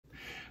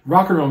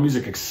Rock and roll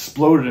music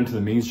exploded into the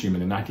mainstream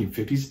in the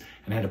 1950s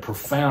and had a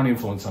profound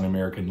influence on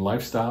American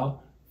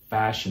lifestyle,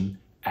 fashion,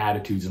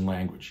 attitudes, and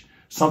language.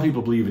 Some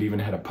people believe it even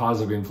had a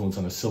positive influence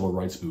on the civil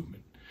rights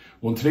movement.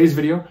 Well, in today's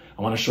video,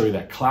 I want to show you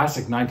that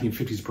classic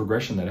 1950s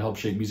progression that helped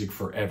shape music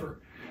forever.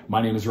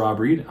 My name is Rob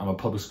Reed. I'm a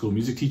public school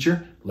music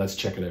teacher. Let's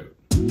check it out.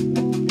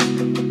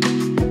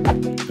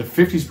 The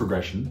 50s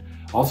progression,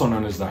 also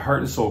known as the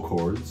heart and soul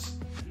chords,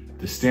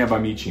 the Stand By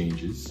Me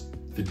changes,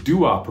 the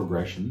doo-wop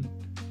progression,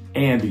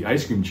 and the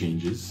ice cream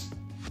changes.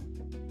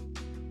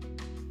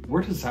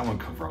 Where does that one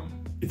come from?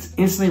 It's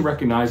instantly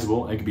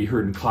recognizable and can be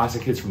heard in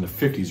classic hits from the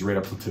 50s right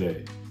up to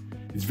today.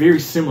 It's very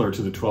similar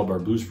to the 12-bar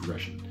blues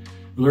progression.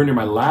 We learned in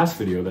my last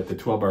video that the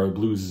 12-bar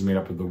blues is made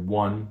up of the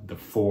 1, the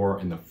 4,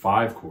 and the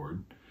 5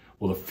 chord.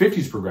 Well, the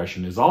 50s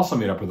progression is also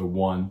made up of the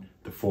 1,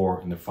 the 4,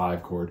 and the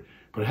 5 chord,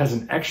 but it has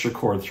an extra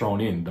chord thrown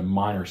in, the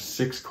minor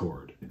 6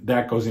 chord.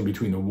 That goes in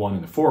between the 1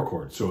 and the 4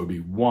 chord, so it would be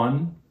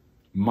 1,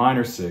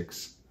 minor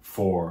 6,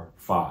 4,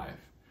 5.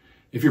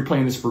 If you're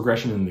playing this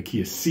progression in the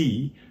key of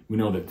C, we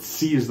know that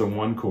C is the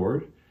 1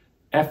 chord,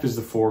 F is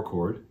the 4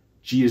 chord,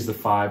 G is the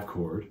 5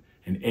 chord,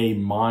 and A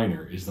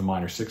minor is the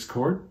minor 6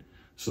 chord.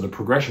 So the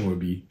progression would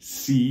be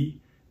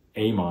C,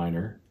 A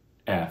minor,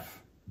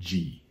 F,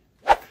 G.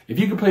 If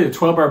you could play the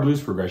 12-bar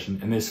blues progression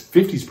and this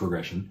 50s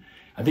progression,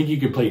 I think you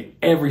could play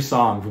every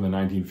song from the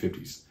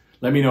 1950s.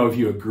 Let me know if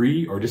you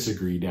agree or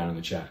disagree down in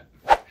the chat.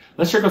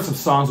 Let's check out some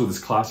songs with this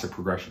classic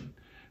progression.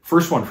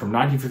 First one from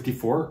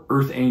 1954,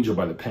 Earth Angel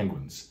by the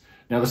Penguins.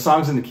 Now the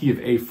song's in the key of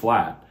A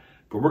flat,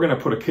 but we're gonna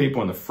put a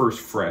capo on the first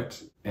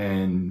fret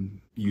and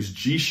use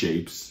G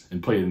shapes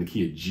and play it in the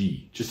key of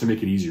G, just to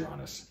make it easier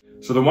on us.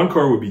 So the 1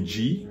 chord would be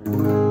G,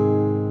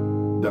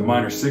 the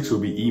minor 6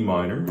 would be E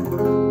minor,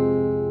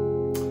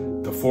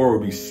 the 4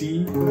 would be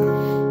C,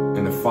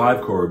 and the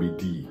 5 chord would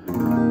be D.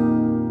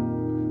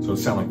 So it would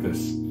sound like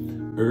this.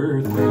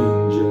 Earth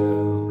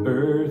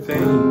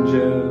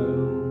angel,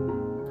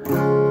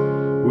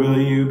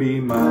 will you be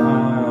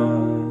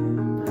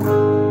mine,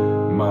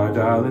 my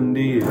darling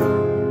dear,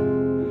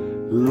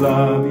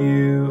 love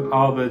you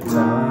all the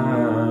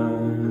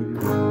time,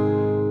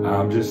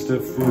 I'm just a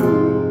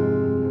fool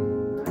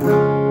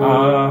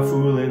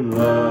in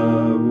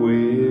love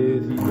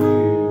with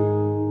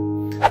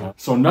you.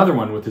 So another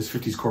one with this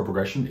 50s chord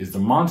progression is the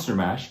Monster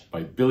Mash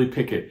by Billy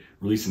Pickett,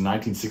 released in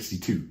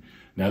 1962.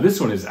 Now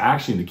this one is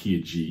actually in the key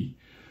of G,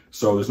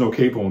 so there's no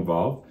capo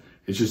involved.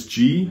 It's just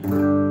G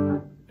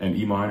and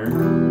E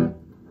minor,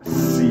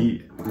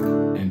 C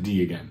and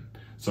D again.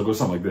 So it goes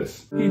something like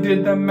this. He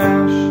did the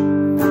mash,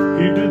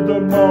 he did the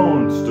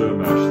monster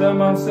mash, the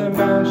monster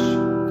mash.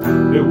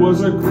 It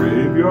was a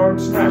graveyard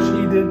smash,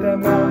 he did the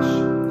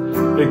mash.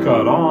 They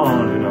caught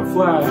on in a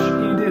flash,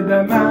 he did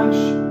the mash,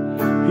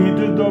 he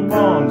did the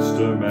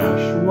monster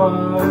mash.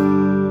 Wow.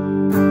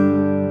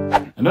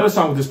 Another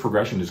song with this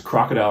progression is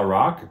Crocodile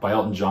Rock by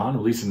Elton John,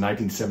 released in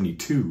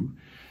 1972.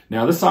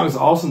 Now this song is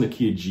also in the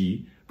key of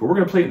G, but we're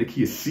going to play it in the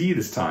key of C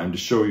this time to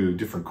show you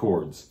different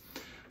chords.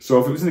 So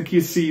if it was in the key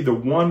of C, the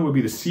 1 would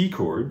be the C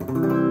chord,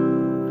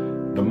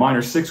 the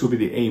minor 6 would be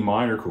the A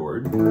minor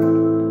chord,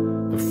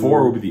 the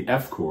 4 would be the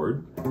F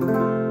chord,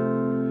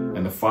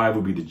 and the 5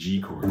 would be the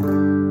G chord.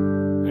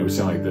 And it would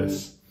sound like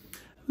this.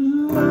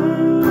 La,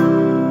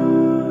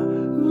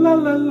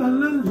 la, la, la,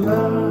 la,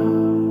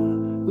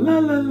 la, la,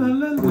 la, la,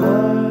 la,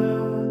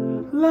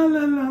 la, la,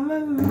 la, la, la.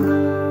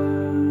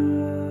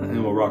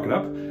 And we'll rock it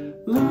up.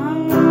 La, la,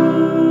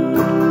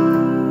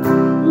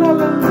 la, la,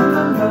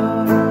 la, la.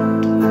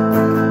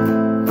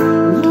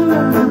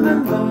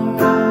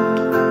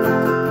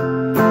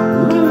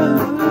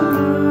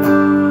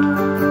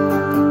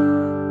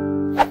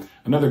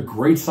 Another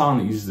great song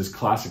that uses this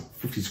classic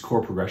 50s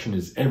chord progression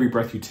is Every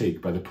Breath You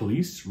Take by The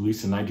Police,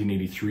 released in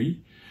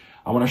 1983.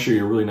 I want to show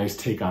you a really nice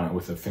take on it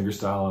with a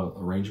fingerstyle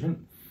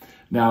arrangement.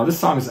 Now this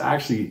song is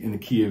actually in the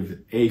key of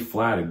A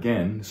flat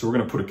again, so we're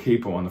going to put a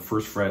capo on the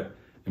first fret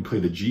and play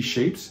the G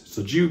shapes.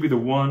 So G would be the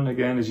 1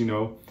 again, as you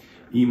know,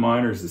 E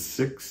minor is the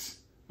 6,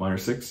 minor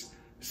 6,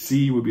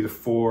 C would be the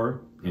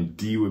 4, and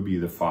D would be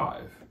the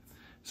 5.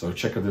 So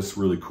check out this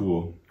really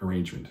cool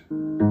arrangement.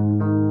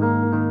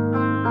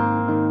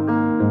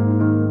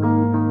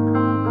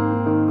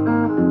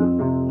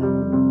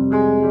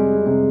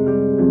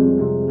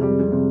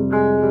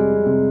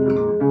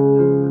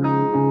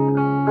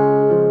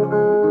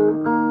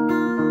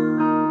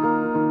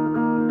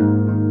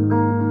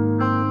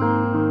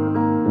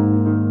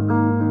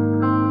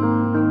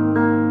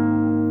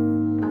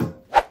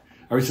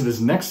 Alright, so this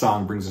next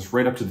song brings us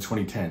right up to the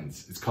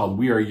 2010s. It's called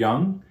We Are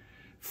Young,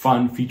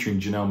 Fun, featuring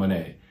Janelle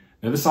Monáe.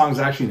 Now this song is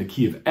actually in the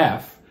key of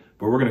F,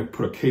 but we're going to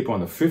put a capo on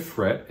the 5th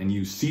fret and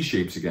use C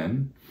shapes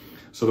again.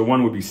 So the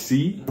 1 would be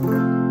C, the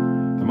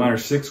minor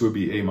 6 would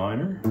be A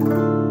minor,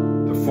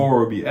 the 4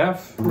 would be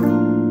F,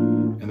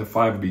 and the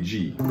 5 would be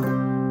G.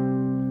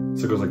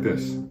 So it goes like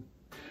this.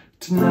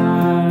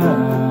 Tonight,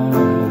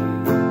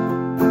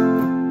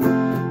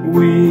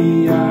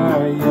 we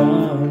are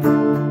young,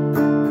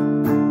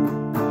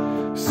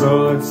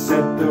 so let's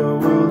set the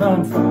world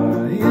on fire.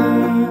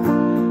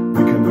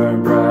 We can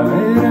burn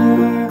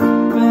brighter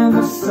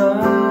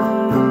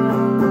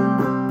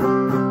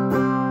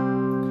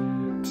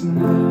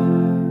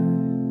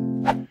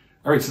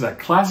All right, so that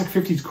classic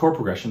 50s chord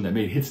progression that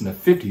made hits in the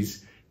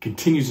 50s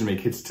continues to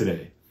make hits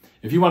today.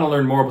 If you want to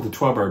learn more about the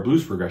 12-bar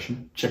blues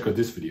progression, check out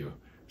this video.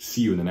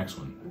 See you in the next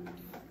one.